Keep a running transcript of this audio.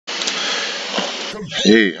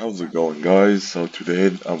Hey, how's it going, guys? So today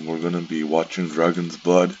we're gonna be watching Dragon's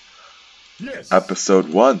Blood, episode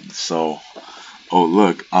 1. So, oh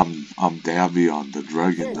look, I'm Davy on the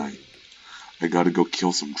Dragon Knight. I gotta go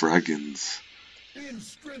kill some dragons.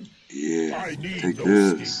 Yeah, take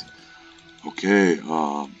this. Okay,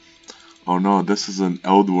 oh no, this is an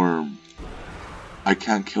Eldworm. I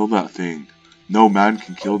can't kill that thing. No man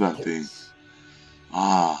can kill that thing.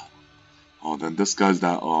 Ah. Oh, then this guy's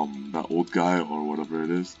that old guy or whatever it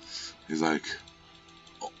is. He's like,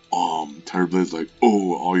 Terrorblade's like,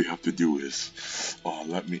 oh, all you have to do is,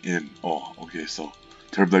 let me in. Oh, okay, so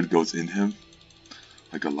Terrorblade goes in him,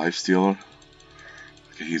 like a life stealer.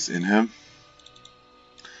 Okay, he's in him.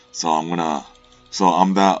 So I'm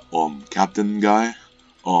that captain guy.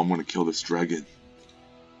 Oh, I'm gonna kill this dragon.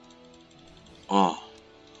 Oh,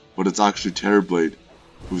 but it's actually Terrorblade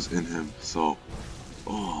who's in him. So,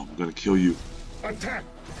 oh, I'm gonna kill you. Attack!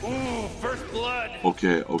 Ooh, first blood.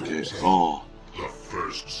 Okay. Oh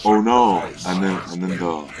no! And then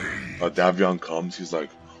the Davion comes. He's like,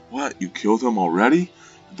 "What? You killed him already?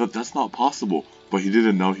 That's not possible." But he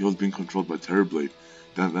didn't know he was being controlled by Terrorblade.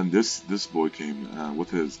 Then this boy came with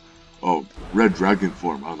his red dragon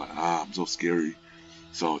form. I was like, I'm so scary.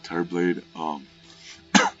 So Terrorblade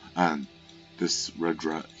and this red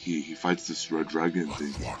he fights this red dragon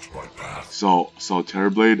thing. So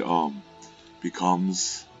Terrorblade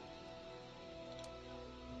becomes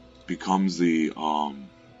the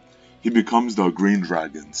green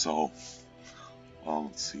dragon. So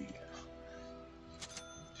let's see,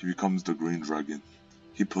 he becomes the green dragon.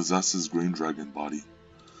 He possesses green dragon body.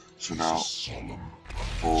 So now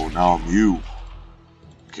I'm you.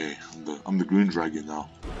 Okay, I'm the green dragon now.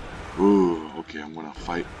 Ooh, okay, I'm gonna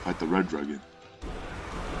fight the red dragon.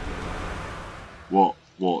 Well,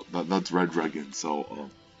 that's red dragon. So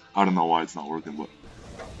I don't know why it's not working, but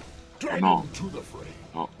no.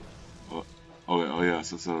 Oh yeah,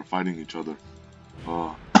 so they're fighting each other.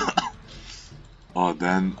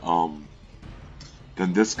 Then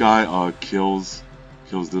this guy kills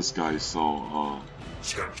this guy. So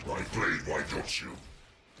Tempt my blade, why don't you?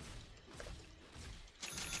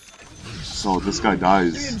 So this guy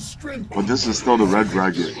dies, but this is still the red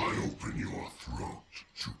dragon.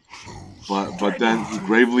 But then he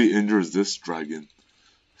gravely injures this dragon.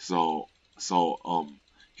 So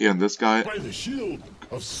he and this guy go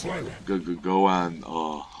and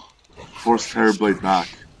force Terrorblade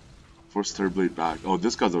back. Oh,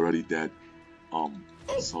 this guy's already dead.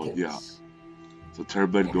 So yeah. So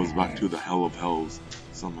Terrorblade goes back to the hell of hells.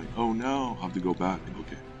 So I'm like, oh no, I have to go back.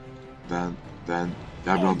 Okay. Then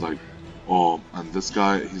Davion's like, and this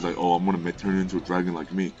guy, he's like, I'm gonna turn into a dragon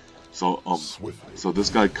like me. So this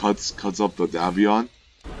guy cuts up the Davion,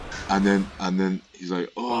 and then he's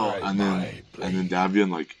like, and then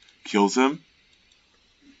Davion like kills him.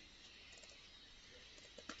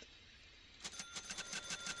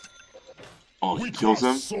 Oh, he kills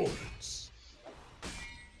him.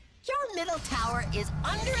 Your middle tower is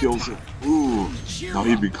under Kills him. attack. Ooh. Now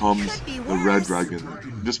he becomes the red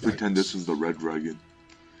dragon. Just pretend this is the red dragon,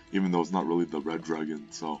 even though it's not really the red dragon.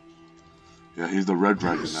 So yeah, he's the red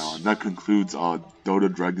dragon now, and that concludes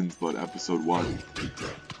DOTA Dragon's Blood episode 1.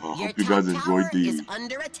 Hope you guys enjoyed the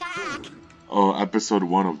episode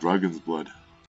 1 of Dragon's Blood.